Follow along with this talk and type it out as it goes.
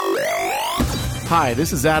Hi,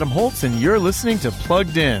 this is Adam Holtz, and you're listening to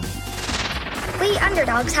Plugged In. We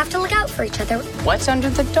underdogs have to look out for each other. What's under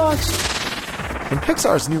the dogs? In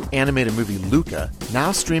Pixar's new animated movie Luca,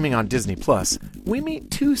 now streaming on Disney+, we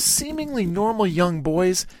meet two seemingly normal young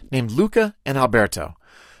boys named Luca and Alberto.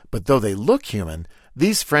 But though they look human,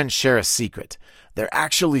 these friends share a secret. They're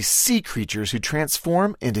actually sea creatures who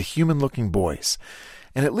transform into human-looking boys.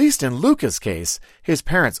 And at least in Luca's case, his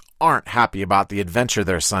parents aren't happy about the adventure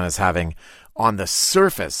their son is having on the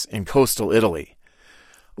surface in coastal Italy.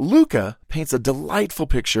 Luca paints a delightful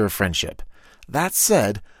picture of friendship. That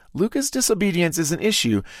said, Luca's disobedience is an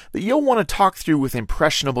issue that you'll want to talk through with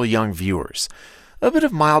impressionable young viewers. A bit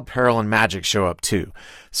of mild peril and magic show up too,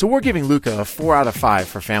 so we're giving Luca a 4 out of 5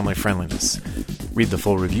 for family friendliness. Read the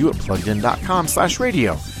full review at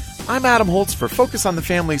pluggedin.com/radio. I'm Adam Holtz for Focus on the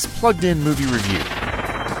Family's Plugged In Movie Review.